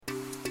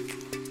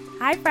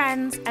Hi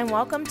friends, and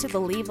welcome to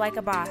Believe Like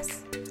a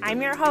Boss.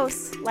 I'm your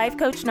host, life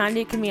coach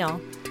Nandi Camille.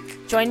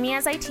 Join me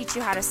as I teach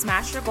you how to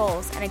smash your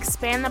goals and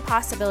expand the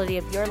possibility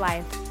of your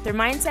life through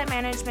mindset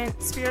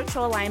management,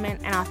 spiritual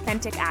alignment, and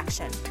authentic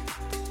action.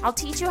 I'll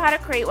teach you how to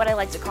create what I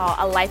like to call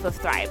a life of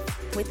thrive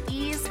with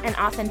ease and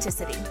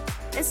authenticity.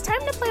 It's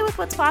time to play with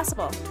what's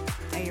possible.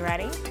 Are you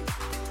ready?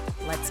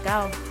 Let's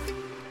go.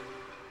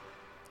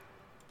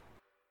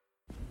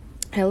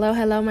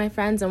 Hello, my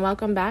friends, and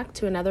welcome back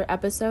to another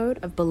episode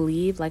of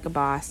Believe Like a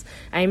Boss.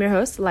 I am your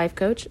host, life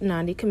coach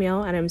Nandi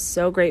Camille, and I'm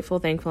so grateful,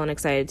 thankful, and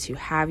excited to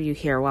have you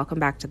here. Welcome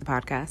back to the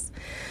podcast.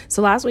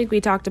 So last week we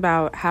talked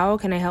about how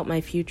can I help my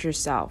future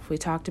self? We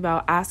talked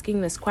about asking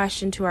this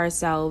question to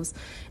ourselves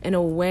in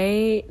a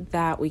way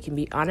that we can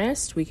be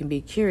honest, we can be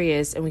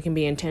curious, and we can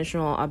be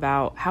intentional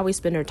about how we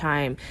spend our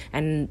time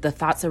and the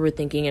thoughts that we're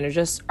thinking and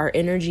just our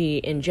energy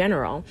in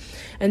general.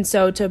 And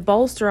so to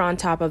bolster on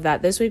top of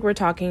that, this week we're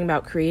talking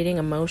about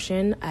creating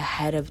emotion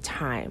ahead of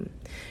time.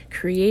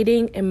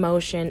 Creating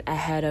emotion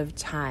ahead of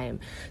time.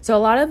 So a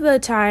lot of the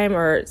time,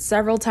 or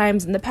several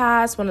times in the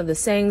past, one of the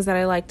sayings that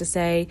I like to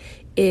say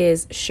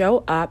is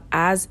show up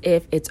as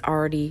if it's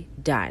already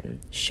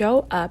done.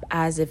 Show up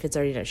as if it's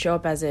already done. Show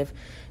up as if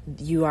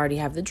you already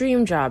have the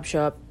dream job.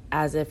 Show up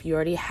as if you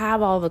already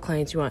have all the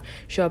clients you want.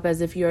 Show up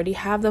as if you already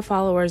have the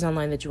followers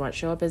online that you want.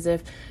 Show up as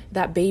if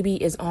that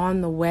baby is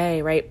on the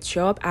way, right?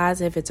 Show up as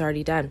if it's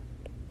already done.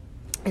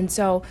 And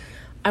so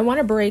I want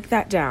to break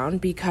that down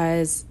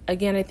because,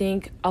 again, I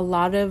think a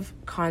lot of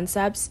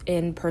concepts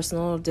in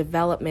personal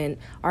development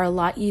are a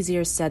lot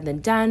easier said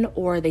than done,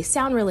 or they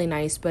sound really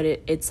nice, but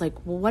it's like,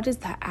 well, what does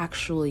that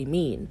actually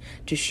mean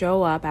to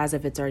show up as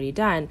if it's already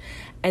done?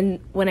 And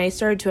when I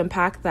started to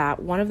unpack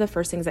that, one of the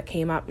first things that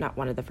came up, not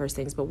one of the first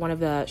things, but one of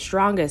the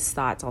strongest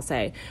thoughts, I'll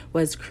say,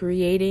 was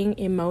creating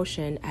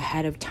emotion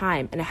ahead of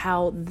time, and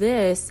how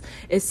this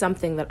is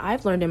something that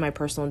I've learned in my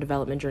personal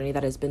development journey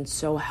that has been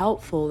so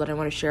helpful that I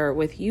want to share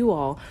with you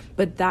all.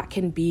 But that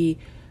can be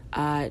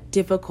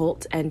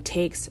difficult and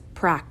takes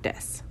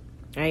practice,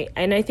 right?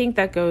 And I think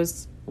that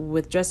goes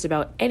with just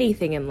about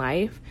anything in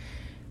life.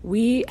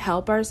 We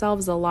help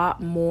ourselves a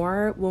lot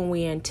more when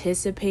we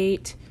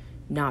anticipate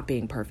not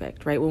being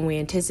perfect, right? When we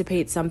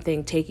anticipate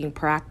something taking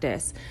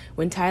practice.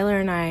 When Tyler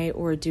and I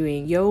were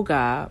doing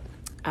yoga,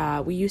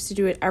 we used to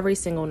do it every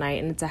single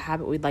night, and it's a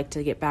habit we'd like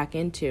to get back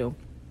into.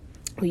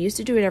 We used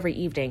to do it every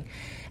evening.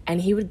 And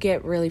he would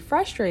get really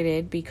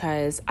frustrated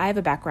because I have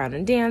a background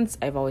in dance.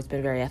 I've always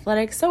been very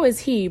athletic. So is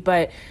he.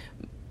 But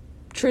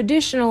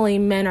traditionally,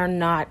 men are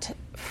not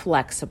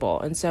flexible.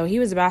 And so he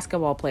was a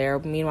basketball player.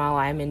 Meanwhile,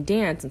 I'm in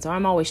dance. And so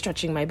I'm always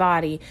stretching my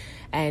body.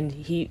 And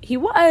he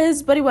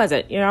was, but he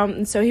wasn't,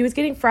 And so he was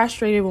getting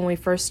frustrated when we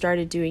first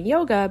started doing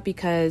yoga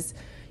because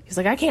he's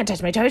like, I can't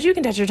touch my toes. You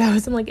can touch your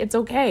toes. I'm like, it's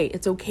okay.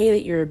 It's okay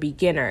that you're a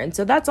beginner. And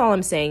so that's all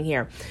I'm saying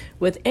here.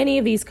 With any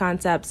of these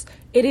concepts,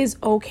 it is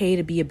okay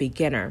to be a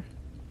beginner.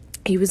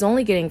 He was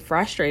only getting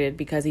frustrated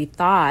because he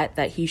thought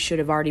that he should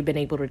have already been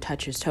able to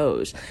touch his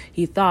toes.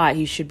 He thought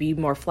he should be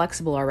more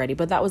flexible already.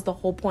 But that was the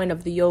whole point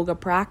of the yoga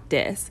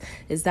practice,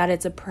 is that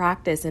it's a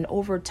practice. And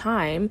over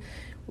time,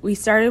 we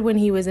started when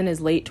he was in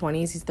his late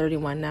 20s. He's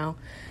 31 now.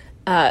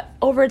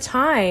 Over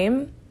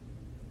time,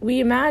 we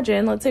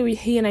imagine, let's say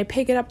he and I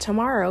pick it up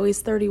tomorrow,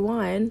 he's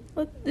 31.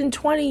 In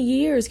 20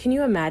 years, can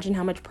you imagine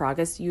how much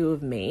progress you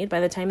have made by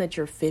the time that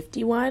you're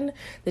 51,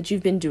 that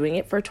you've been doing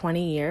it for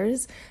 20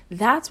 years?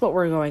 That's what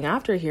we're going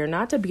after here,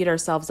 not to beat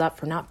ourselves up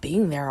for not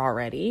being there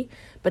already,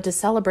 but to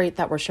celebrate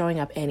that we're showing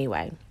up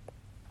anyway.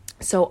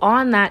 So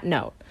on that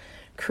note,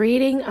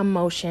 creating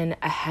emotion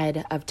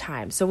ahead of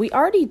time. So we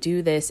already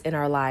do this in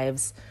our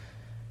lives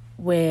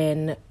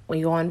when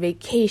we go on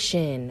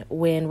vacation,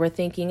 when we're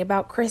thinking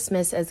about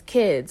Christmas as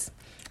kids.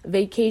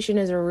 Vacation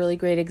is a really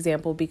great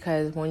example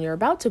because when you're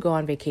about to go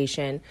on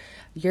vacation,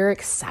 you're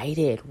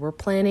excited. We're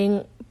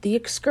planning the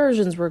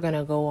excursions we're going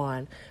to go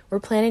on. We're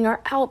planning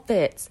our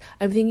outfits.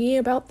 I'm thinking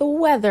about the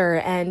weather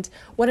and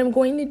what I'm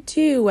going to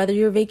do, whether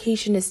your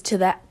vacation is to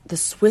the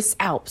Swiss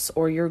Alps,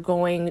 or you're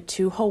going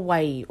to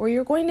Hawaii, or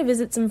you're going to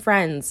visit some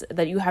friends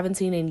that you haven't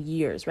seen in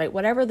years, right?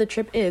 Whatever the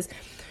trip is,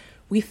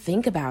 we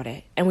think about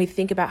it, and we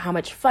think about how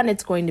much fun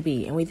it's going to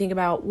be, and we think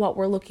about what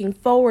we're looking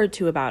forward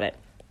to about it.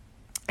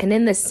 And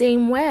in the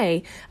same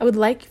way, I would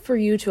like for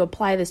you to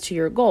apply this to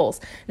your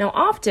goals. Now,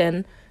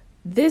 often,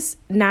 this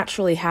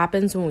naturally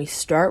happens when we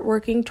start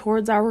working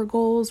towards our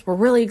goals. We're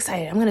really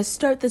excited. I'm going to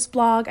start this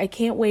blog. I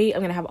can't wait.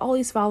 I'm going to have all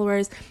these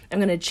followers. I'm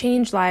going to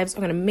change lives.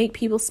 I'm going to make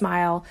people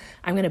smile.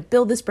 I'm going to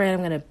build this brand.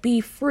 I'm going to be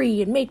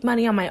free and make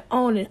money on my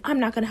own, and I'm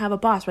not going to have a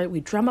boss, right? We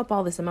drum up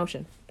all this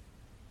emotion.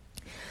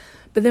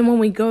 But then when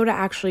we go to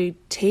actually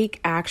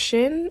take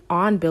action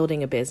on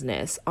building a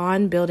business,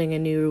 on building a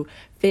new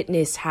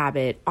fitness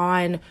habit,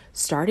 on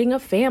starting a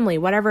family,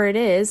 whatever it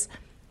is,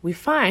 we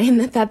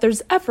find that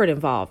there's effort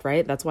involved,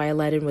 right? That's why I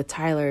led in with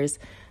Tyler's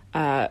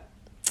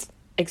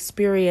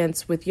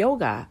experience with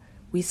yoga.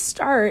 We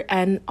start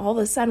and all of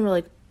a sudden we're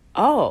like,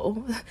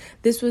 oh,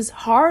 this was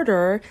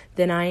harder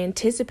than I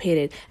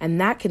anticipated. And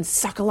that can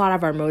suck a lot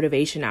of our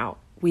motivation out.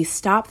 We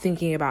stop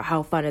thinking about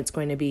how fun it's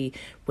going to be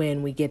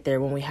when we get there,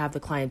 when we have the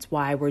clients,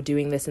 why we're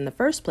doing this in the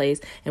first place,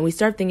 and we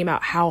start thinking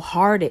about how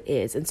hard it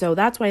is. And so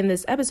that's why in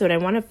this episode, I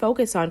want to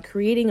focus on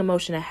creating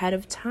emotion ahead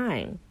of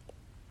time.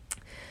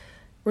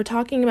 We're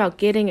talking about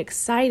getting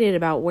excited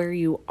about where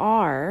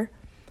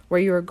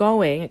you're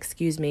going,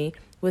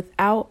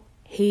 without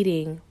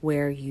hating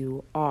where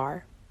you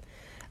are.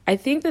 I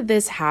think that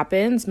this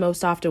happens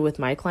most often with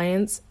my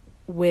clients,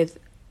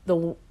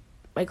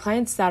 my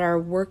clients that are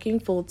working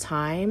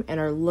full-time and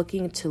are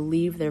looking to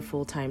leave their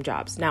full-time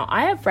jobs. Now,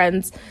 I have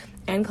friends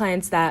and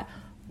clients that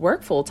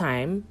work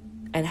full-time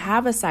and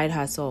have a side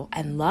hustle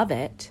and love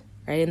it,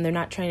 right? And they're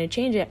not trying to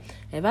change it.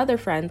 I have other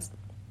friends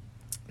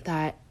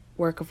that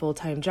work a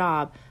full-time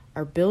job,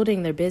 are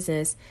building their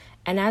business,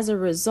 and as a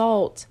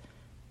result,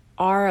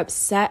 are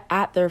upset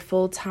at their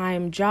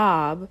full-time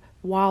job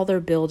while they're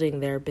building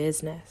their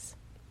business.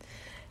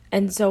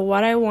 And so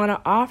what I want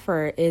to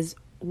offer is,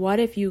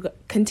 what if you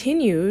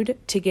continued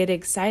to get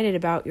excited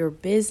about your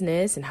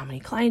business and how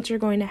many clients you're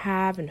going to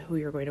have and who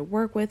you're going to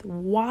work with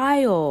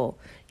while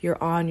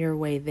you're on your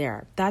way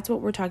there? That's what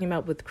we're talking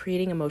about with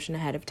creating emotion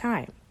ahead of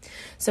time.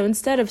 So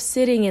instead of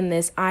sitting in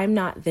this, I'm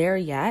not there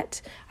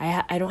yet,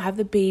 I don't have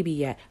the baby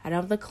yet, I don't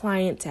have the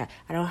client yet,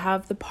 I don't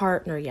have the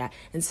partner yet.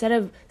 Instead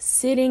of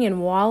sitting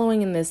and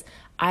wallowing in this,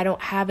 I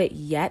don't have it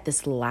yet,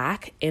 this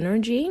lack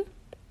energy,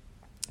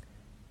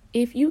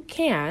 if you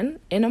can,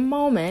 in a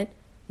moment,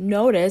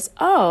 notice,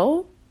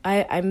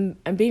 I'm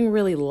being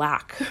really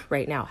lack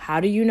right now. How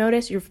do you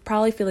notice? You're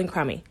probably feeling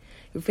crummy.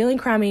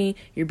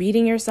 You're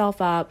beating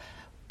yourself up.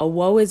 A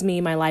woe is me,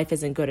 my life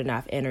isn't good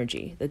enough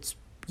energy. That's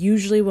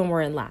usually when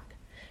we're in lack.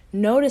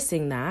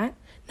 Noticing that,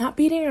 not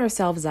beating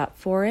ourselves up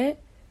for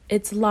it.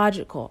 It's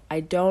logical.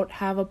 I don't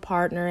have a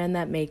partner and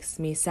that makes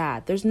me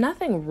sad. There's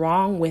nothing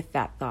wrong with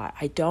that thought.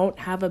 I don't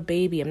have a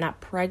baby. I'm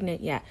not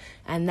pregnant yet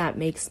and that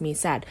makes me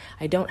sad.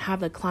 I don't have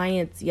the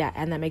clients yet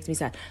and that makes me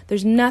sad.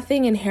 There's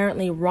nothing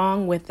inherently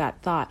wrong with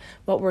that thought.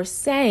 What we're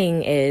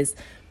saying is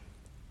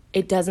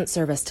it doesn't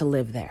serve us to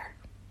live there.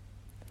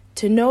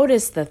 To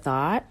notice the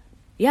thought,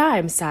 yeah,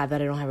 I'm sad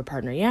that I don't have a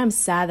partner. Yeah, I'm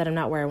sad that I'm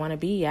not where I want to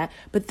be yet.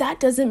 But that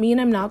doesn't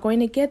mean I'm not going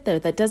to get there.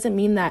 That doesn't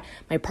mean that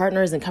my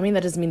partner isn't coming.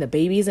 That doesn't mean the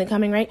baby isn't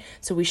coming, right?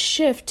 So we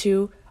shift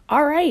to,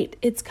 all right,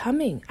 it's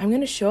coming. I'm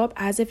going to show up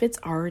as if it's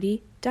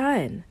already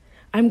done.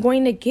 I'm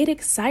going to get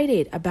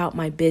excited about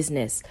my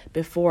business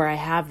before I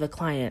have the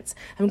clients.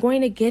 I'm going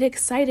to get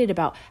excited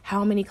about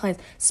how many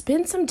clients.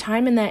 Spend some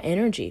time in that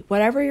energy.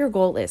 Whatever your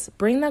goal is,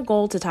 bring that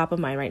goal to top of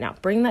mind right now.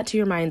 Bring that to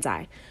your mind's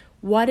eye.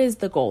 What is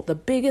the goal? The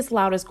biggest,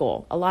 loudest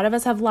goal. A lot of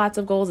us have lots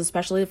of goals,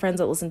 especially the friends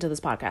that listen to this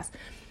podcast.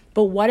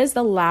 But what is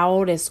the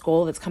loudest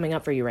goal that's coming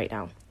up for you right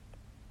now?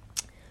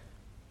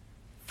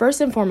 First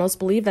and foremost,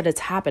 believe that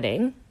it's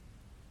happening.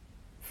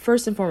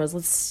 First and foremost,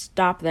 let's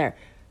stop there.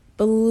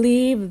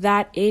 Believe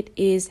that it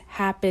is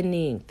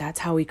happening. That's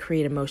how we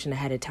create emotion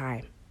ahead of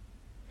time.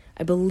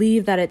 I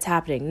believe that it's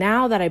happening.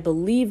 Now that I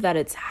believe that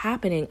it's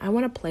happening, I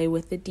want to play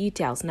with the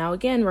details. Now,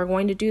 again, we're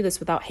going to do this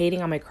without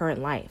hating on my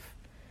current life.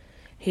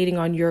 Hating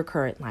on your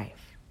current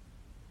life.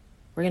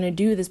 We're going to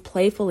do this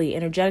playfully,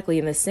 energetically,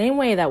 in the same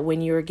way that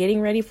when you're getting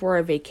ready for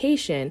a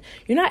vacation,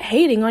 you're not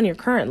hating on your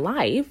current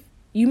life.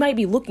 You might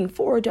be looking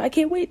forward to, I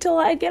can't wait till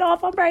I get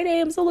off on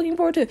Friday. I'm so looking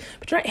forward to it.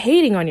 But you're not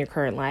hating on your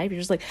current life.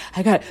 You're just like,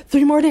 I got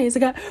 3 more days.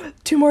 I got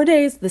 2 more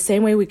days. The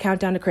same way we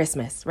count down to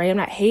Christmas, right? I'm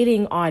not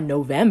hating on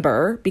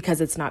November because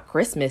it's not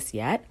Christmas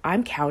yet.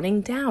 I'm counting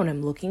down.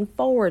 I'm looking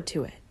forward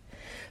to it.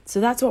 So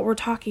that's what we're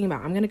talking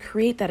about. I'm going to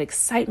create that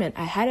excitement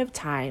ahead of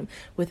time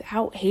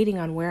without hating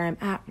on where I'm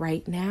at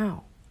right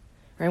now.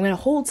 Or I'm going to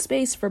hold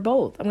space for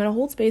both. I'm going to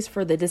hold space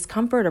for the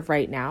discomfort of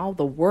right now,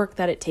 the work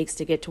that it takes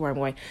to get to where I'm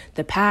going,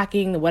 the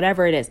packing,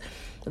 whatever it is,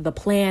 the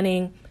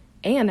planning,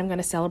 and I'm going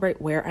to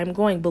celebrate where I'm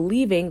going,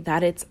 believing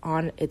that it's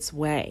on its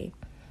way,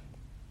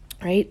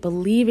 right?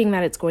 Believing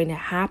that it's going to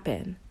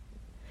happen.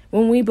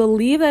 When we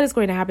believe that it's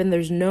going to happen,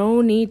 there's no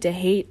need to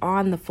hate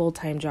on the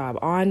full-time job,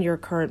 on your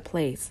current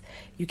place.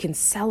 You can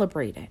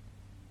celebrate it,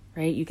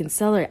 right? You can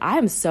celebrate. I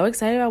am so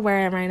excited about where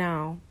I am right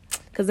now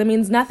because it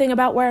means nothing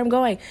about where I'm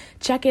going.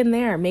 Check in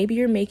there. Maybe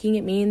you're making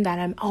it mean that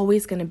I'm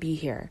always going to be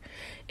here.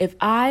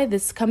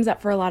 This comes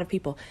up for a lot of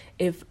people.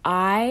 If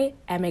I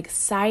am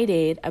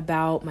excited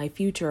about my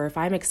future, if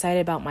I'm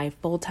excited about my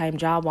full-time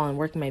job while I'm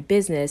working my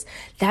business,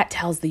 that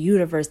tells the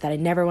universe that I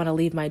never want to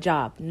leave my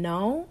job.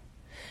 No.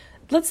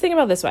 Let's think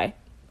about it this way.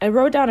 I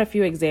wrote down a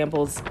few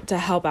examples to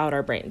help out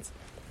our brains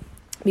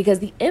because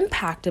the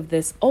impact of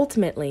this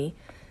ultimately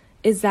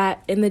is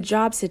that in the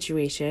job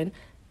situation,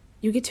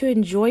 you get to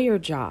enjoy your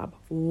job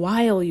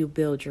while you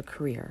build your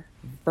career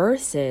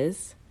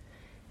versus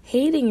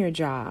hating your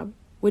job,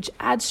 which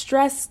adds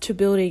stress to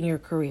building your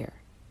career,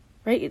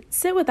 right?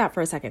 Sit with that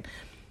for a second.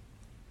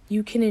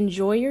 You can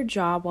enjoy your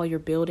job while you're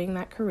building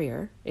that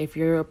career if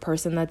you're a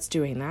person that's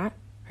doing that,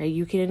 right?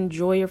 You can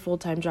enjoy your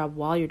full-time job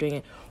while you're doing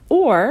it.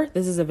 Or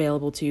this is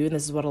available to you, and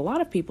this is what a lot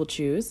of people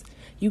choose.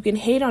 You can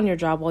hate on your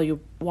job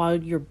while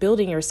you're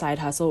building your side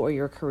hustle or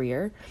your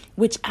career,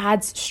 which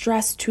adds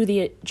stress to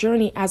the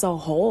journey as a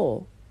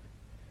whole,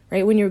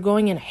 right? When you're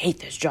going in, I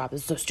hate this job.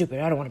 It's so stupid.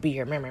 I don't want to be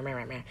here.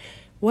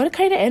 What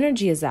kind of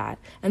energy is that?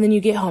 And then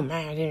you get home.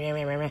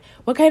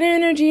 What kind of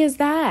energy is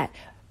that?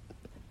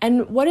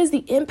 And what is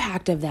the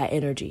impact of that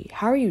energy?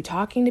 How are you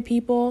talking to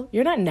people?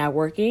 You're not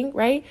networking,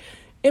 right?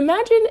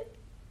 Imagine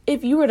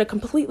if you were to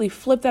completely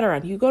flip that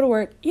around. You go to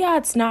work. Yeah,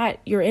 it's not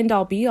your end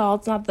all be all.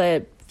 It's not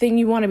the thing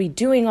you want to be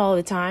doing all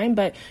the time,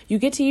 but you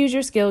get to use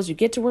your skills. You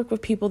get to work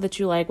with people that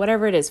you like,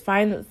 whatever it is.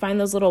 Find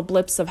those little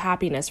blips of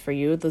happiness for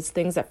you, those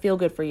things that feel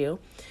good for you.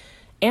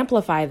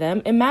 Amplify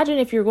them. Imagine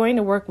if you're going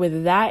to work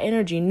with that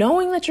energy,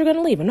 knowing that you're going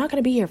to leave. I'm not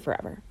going to be here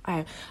forever.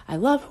 I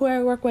love who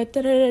I work with.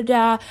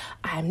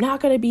 I'm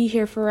not going to be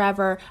here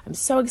forever. I'm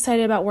so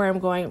excited about where I'm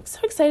going. I'm so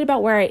excited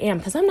about where I am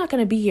because I'm not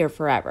going to be here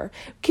forever.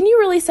 Can you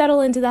really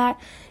settle into that?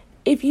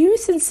 If you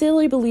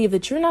sincerely believe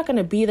that you're not going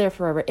to be there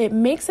forever, it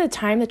makes the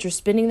time that you're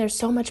spending there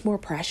so much more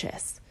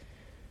precious.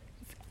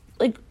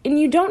 And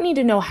you don't need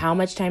to know how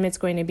much time it's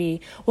going to be.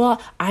 Well,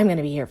 I'm going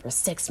to be here for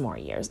 6 more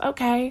years.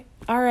 Okay.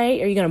 All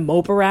right. Are you going to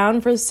mope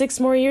around for 6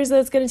 more years that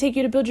it's going to take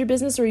you to build your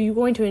business? Or are you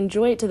going to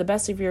enjoy it to the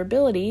best of your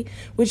ability,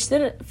 which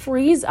then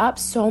frees up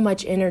so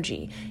much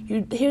energy?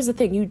 Here's the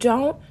thing. You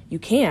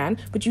can,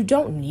 but you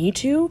don't need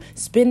to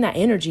spend that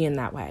energy in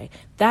that way.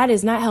 That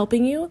is not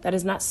helping you. That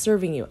is not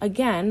serving you.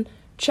 Again,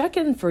 check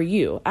in for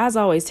you. As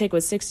always, take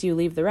what sticks to you,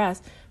 leave the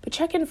rest. But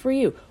check in for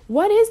you.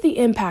 What is the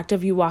impact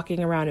of you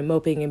walking around and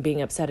moping and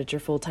being upset at your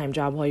full-time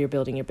job while you're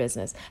building your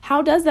business?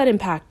 How does that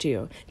impact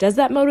you? Does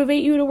that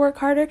motivate you to work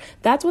harder?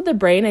 That's what the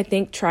brain, I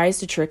think, tries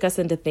to trick us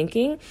into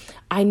thinking.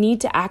 I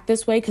need to act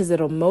this way because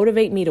it'll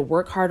motivate me to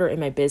work harder in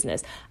my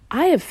business.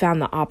 I have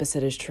found the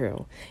opposite is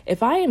true.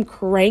 If I am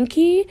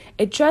cranky,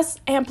 it just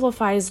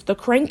amplifies the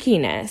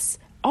crankiness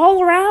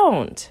all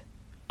around.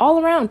 All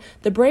around.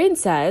 The brain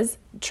says,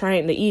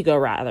 the ego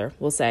rather,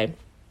 will say,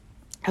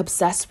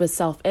 obsessed with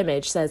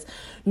self-image says,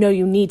 no,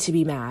 you need to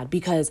be mad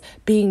because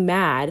being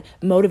mad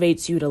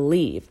motivates you to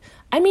leave.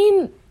 I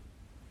mean,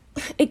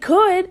 it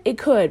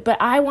could,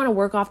 but I want to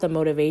work off the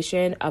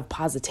motivation of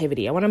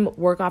positivity. I want to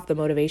work off the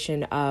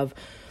motivation of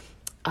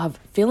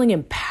feeling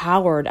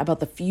empowered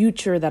about the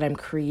future that I'm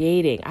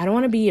creating. I don't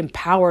want to be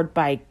empowered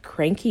by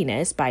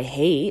crankiness, by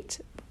hate,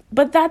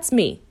 but that's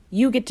me.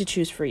 You get to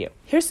choose for you.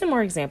 Here's some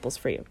more examples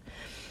for you.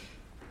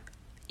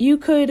 You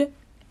could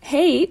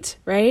hate,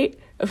 right?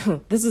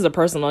 This is a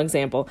personal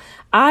example.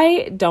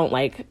 I don't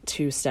like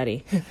to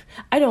study.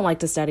 I don't like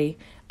to study.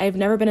 I've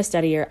never been a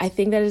studier. I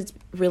think that it's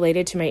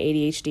related to my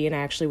ADHD, and I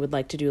actually would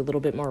like to do a little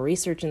bit more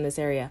research in this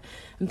area.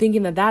 I'm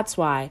thinking that that's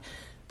why,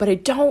 but I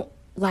don't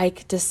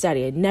like to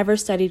study. I never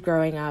studied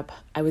growing up.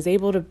 I was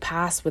able to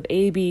pass with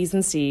A, B's,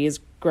 and C's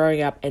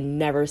growing up and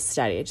never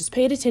studied. I just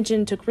paid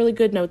attention, took really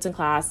good notes in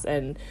class,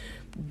 and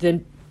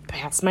then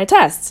passed my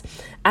tests.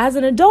 As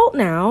an adult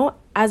now,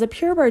 as a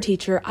Pure Barre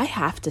teacher, I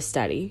have to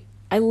study.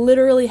 I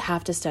literally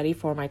have to study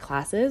for my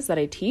classes that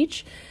I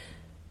teach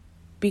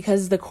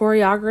because the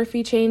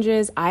choreography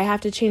changes. I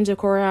have to change the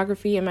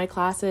choreography in my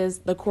classes.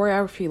 The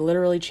choreography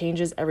literally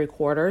changes every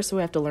quarter, so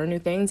we have to learn new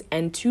things.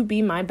 And to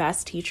be my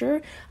best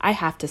teacher, I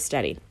have to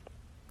study.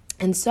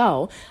 And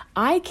so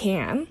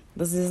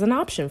this is an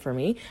option for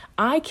me,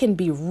 I can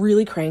be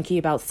really cranky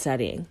about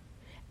studying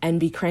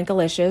and be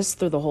crankalicious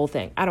through the whole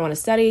thing. I don't want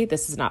to study.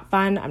 This is not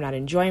fun. I'm not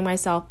enjoying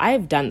myself.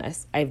 I've done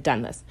this. And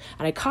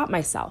I caught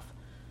myself.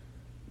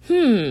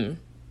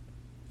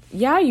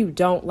 Yeah, you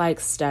don't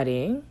like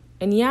studying,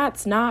 and yeah,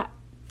 it's not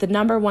the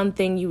number one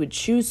thing you would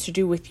choose to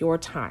do with your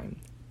time.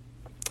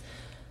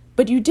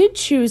 But you did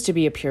choose to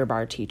be a Pure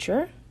Barre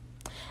teacher,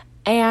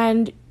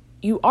 and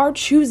you are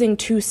choosing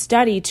to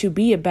study to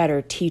be a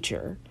better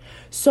teacher.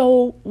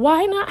 So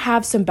why not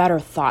have some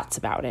better thoughts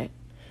about it?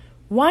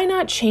 Why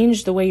not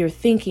change the way you're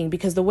thinking?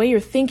 Because the way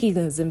you're thinking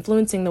is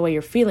influencing the way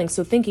you're feeling.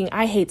 So thinking,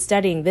 I hate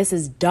studying, this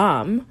is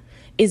dumb,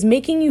 is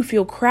making you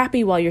feel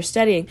crappy while you're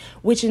studying,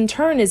 which in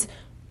turn is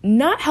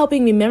not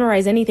helping me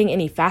memorize anything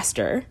any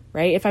faster,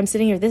 right? If I'm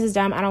sitting here, this is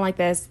dumb, I don't like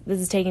this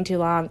is taking too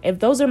long. If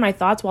those are my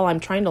thoughts while I'm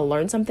trying to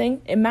learn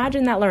something,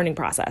 imagine that learning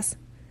process.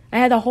 I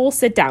had a whole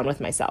sit down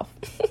with myself.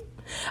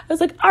 I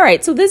was like, all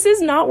right, so this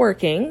is not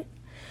working.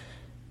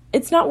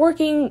 It's not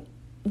working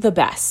the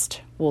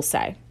best, we'll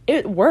say.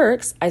 It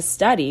works. I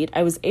studied.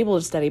 I was able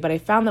to study, but I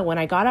found that when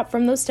I got up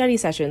from those study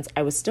sessions,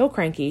 I was still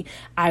cranky.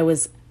 I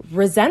was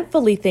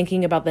resentfully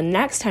thinking about the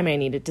next time I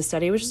needed to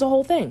study, which is a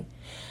whole thing.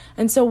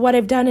 And so what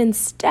I've done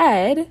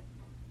instead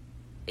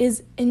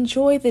is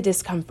enjoy the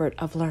discomfort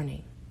of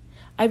learning.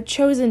 I've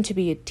chosen to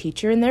be a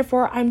teacher, and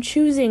therefore I'm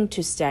choosing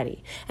to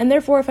study. And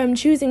therefore, if I'm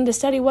choosing to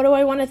study, what do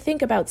I want to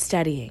think about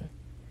studying?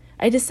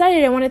 I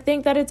decided I want to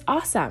think that it's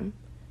awesome.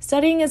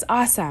 Studying is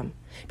awesome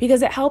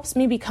because it helps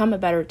me become a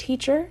better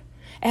teacher.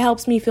 It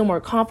helps me feel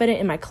more confident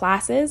in my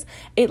classes.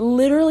 It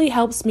literally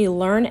helps me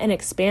learn and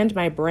expand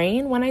my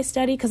brain when I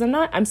study, because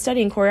I'm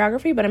studying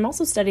choreography, but I'm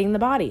also studying the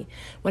body.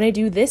 When I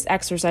do this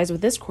exercise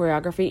with this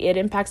choreography, it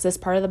impacts this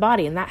part of the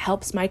body, and that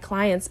helps my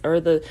clients or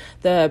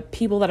the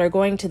people that are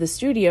going to the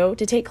studio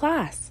to take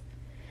class.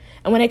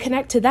 And when I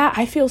connect to that,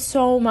 I feel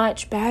so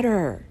much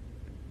better.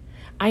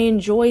 I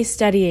enjoy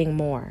studying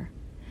more.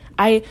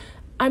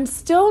 I'm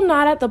still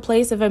not at the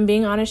place, if I'm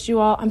being honest, you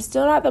all, I'm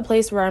still not at the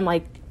place where I'm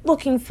like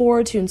looking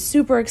forward to and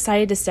super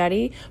excited to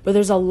study, but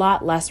there's a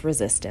lot less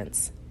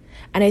resistance.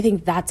 And I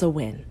think that's a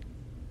win.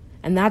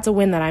 And that's a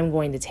win that I'm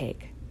going to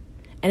take.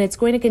 And it's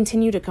going to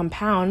continue to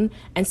compound,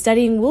 and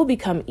studying will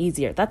become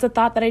easier. That's a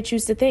thought that I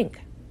choose to think.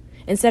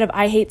 Instead of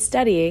I hate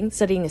studying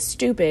is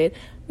stupid.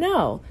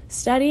 No,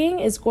 studying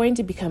is going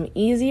to become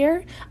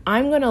easier.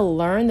 I'm going to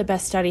learn the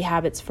best study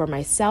habits for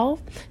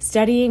myself.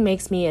 Studying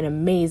makes me an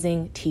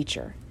amazing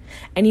teacher.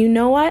 And you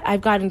know what?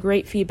 I've gotten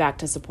great feedback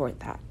to support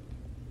that.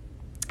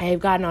 I have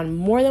gotten on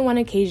more than one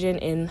occasion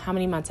in how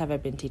many months have I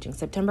been teaching?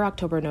 September,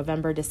 October,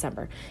 November,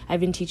 December.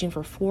 I've been teaching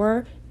for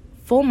 4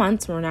 full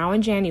months. We're now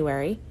in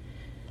January.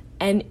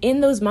 And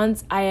in those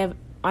months, I have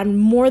on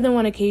more than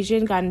one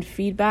occasion gotten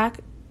feedback.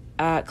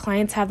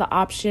 Clients have the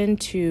option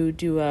to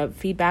do a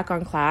feedback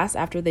on class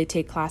after they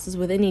take classes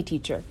with any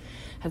teacher.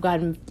 I've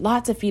gotten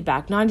lots of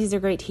feedback. Nandi's a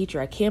great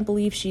teacher. I can't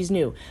believe she's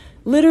new.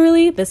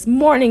 Literally this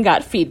morning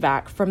got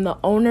feedback from the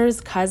owner's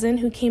cousin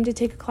who came to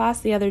take a class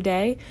the other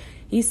day.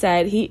 He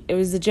said, it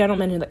was a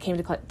gentleman who came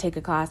to take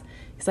a class.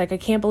 He's like, I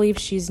can't believe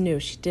she's new.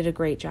 She did a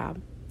great job.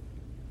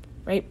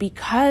 Right?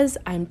 Because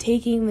I'm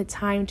taking the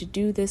time to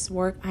do this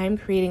work, I'm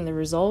creating the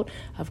result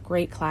of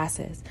great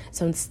classes.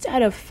 So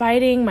instead of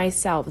fighting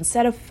myself,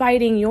 instead of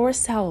fighting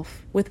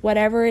yourself with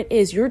whatever it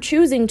is you're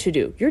choosing to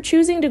do, you're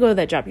choosing to go to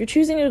that job, you're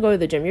choosing to go to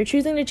the gym, you're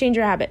choosing to change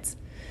your habits,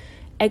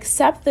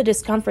 accept the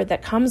discomfort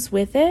that comes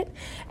with it.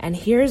 And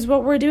here's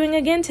what we're doing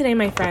again today,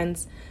 my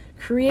friends.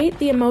 Create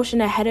the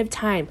emotion ahead of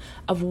time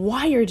of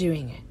why you're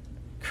doing it.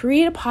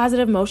 Create a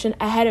positive emotion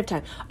ahead of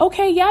time.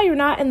 Okay, yeah, you're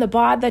not in the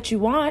bod that you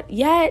want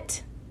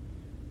yet.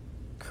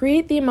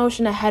 Create the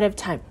emotion ahead of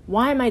time.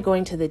 Why am I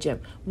going to the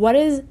gym? What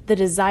is the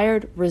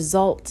desired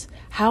result?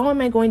 How am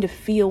I going to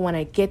feel when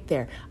I get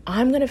there?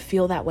 I'm going to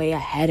feel that way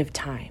ahead of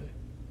time.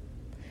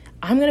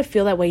 I'm going to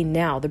feel that way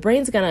now. The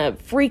brain's going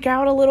to freak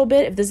out a little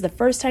bit. If this is the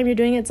first time you're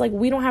doing it, it's like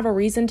we don't have a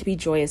reason to be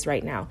joyous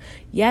right now.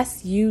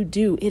 Yes, you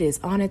do. It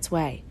is on its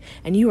way.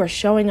 And you are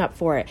showing up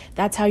for it.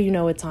 That's how you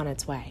know it's on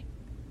its way.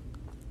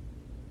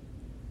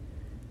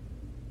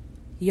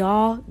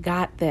 Y'all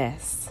got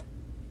this.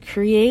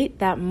 Create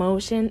that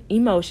emotion,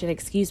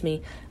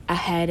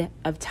 ahead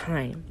of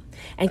time.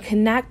 And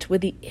connect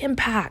with the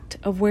impact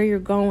of where you're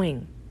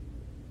going.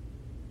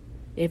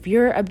 If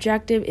your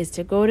objective is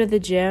to go to the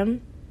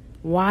gym,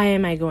 why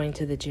am I going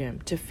to the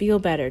gym? To feel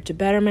better, to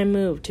better my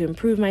mood, to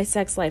improve my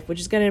sex life, which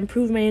is going to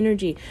improve my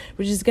energy,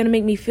 which is going to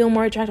make me feel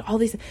more attractive, all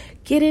these things.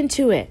 Get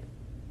into it.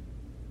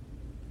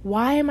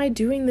 Why am I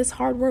doing this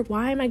hard work?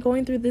 Why am I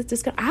going through this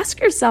discomfort?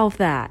 Ask yourself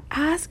that.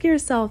 Ask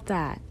yourself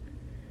that.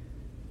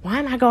 Why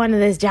am I going to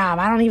this job?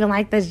 I don't even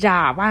like this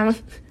job.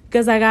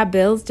 Because I got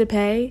bills to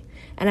pay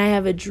and I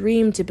have a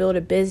dream to build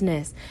a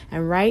business.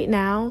 And right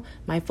now,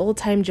 my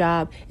full-time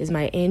job is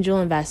my angel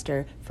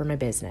investor for my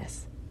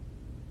business.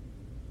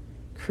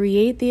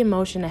 Create the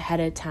emotion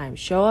ahead of time.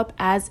 Show up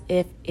as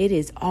if it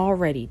is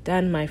already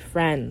done, my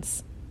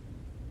friends.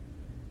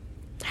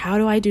 How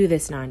do I do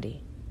this,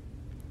 Nandi?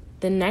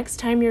 The next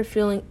time you're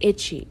feeling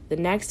itchy, the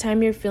next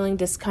time you're feeling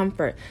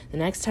discomfort, the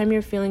next time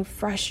you're feeling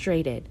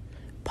frustrated,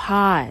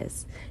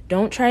 pause.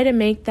 Don't try to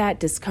make that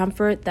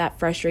discomfort, that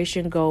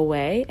frustration go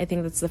away. I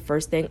think that's the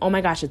first thing. Oh my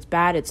gosh, it's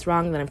bad, it's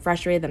wrong, that I'm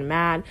frustrated, that I'm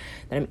mad,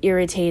 that I'm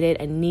irritated,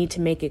 I need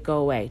to make it go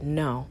away.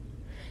 No.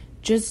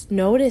 Just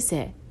notice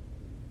it.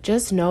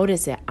 Just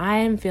notice it. I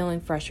am feeling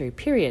frustrated,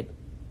 period.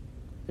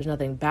 There's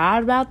nothing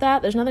bad about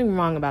that. There's nothing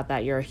wrong about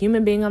that. You're a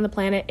human being on the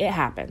planet. It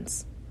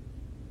happens.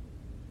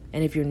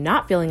 And if you're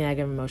not feeling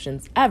negative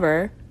emotions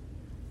ever,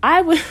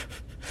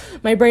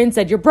 my brain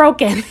said, you're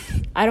broken.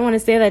 I don't want to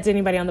say that to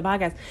anybody on the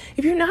podcast.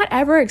 If you're not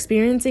ever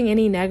experiencing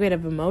any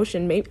negative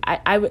emotion, maybe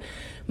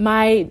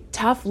my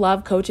tough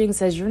love coaching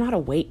says you're not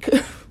awake.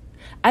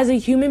 As a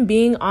human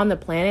being on the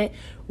planet,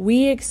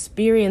 we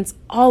experience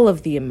all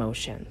of the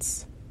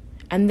emotions.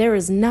 And there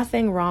is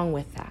nothing wrong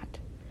with that.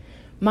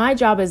 My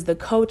job as the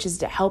coach is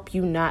to help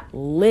you not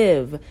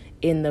live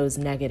in those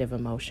negative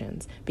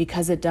emotions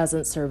because it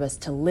doesn't serve us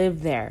to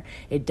live there.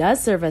 It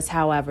does serve us,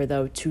 however,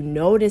 though, to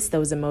notice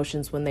those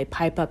emotions when they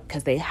pipe up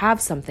because they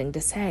have something to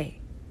say.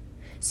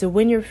 So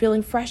when you're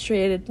feeling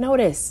frustrated,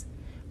 notice,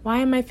 why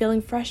am I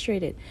feeling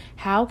frustrated?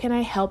 How can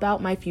I help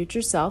out my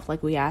future self,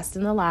 like we asked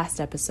in the last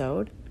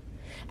episode?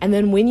 And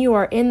then when you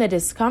are in the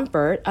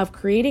discomfort of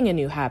creating a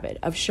new habit,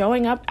 of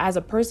showing up as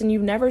a person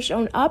you've never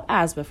shown up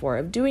as before,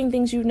 of doing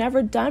things you've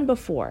never done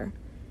before,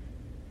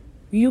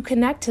 you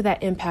connect to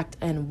that impact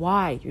and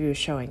why you're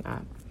showing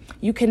up.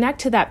 You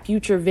connect to that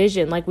future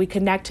vision like we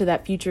connect to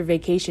that future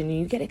vacation, and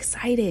you get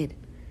excited.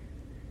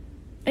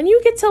 And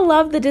you get to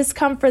love the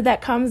discomfort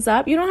that comes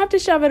up. You don't have to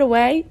shove it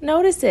away.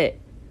 Notice it.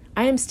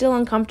 I am still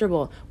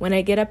uncomfortable when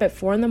I get up at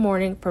 4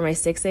 a.m. for my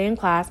 6 a.m.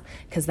 class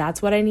because that's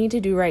what I need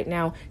to do right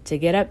now to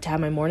get up, to have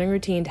my morning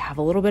routine, to have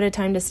a little bit of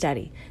time to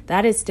study.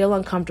 That is still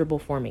uncomfortable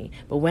for me.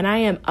 But when I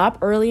am up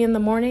early in the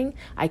morning,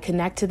 I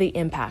connect to the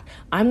impact.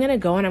 I'm going to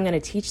go and I'm going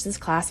to teach this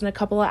class in a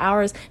couple of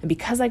hours. And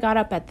because I got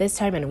up at this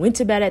time and went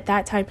to bed at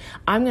that time,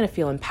 I'm going to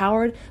feel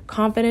empowered,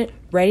 confident,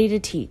 ready to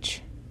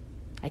teach.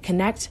 I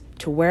connect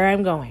to where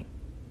I'm going.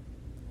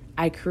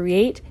 I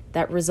create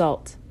that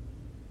result.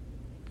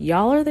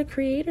 Y'all are the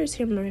creators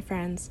here, my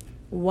friends.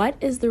 What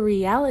is the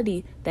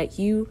reality that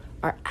you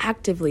are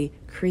actively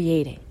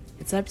creating?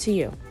 It's up to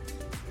you.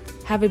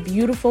 Have a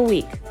beautiful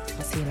week.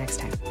 I'll see you next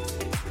time.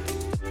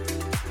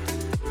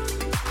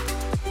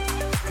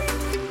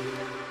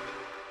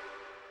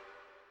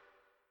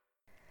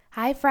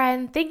 Hi,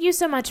 friend. Thank you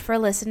so much for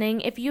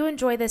listening. If you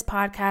enjoy this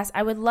podcast,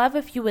 I would love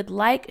if you would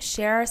like,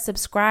 share,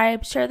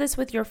 subscribe, share this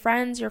with your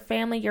friends, your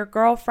family, your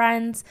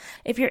girlfriends.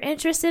 If you're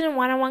interested in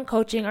one-on-one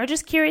coaching or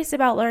just curious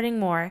about learning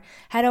more,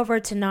 head over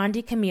to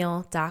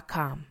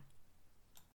nandicamille.com.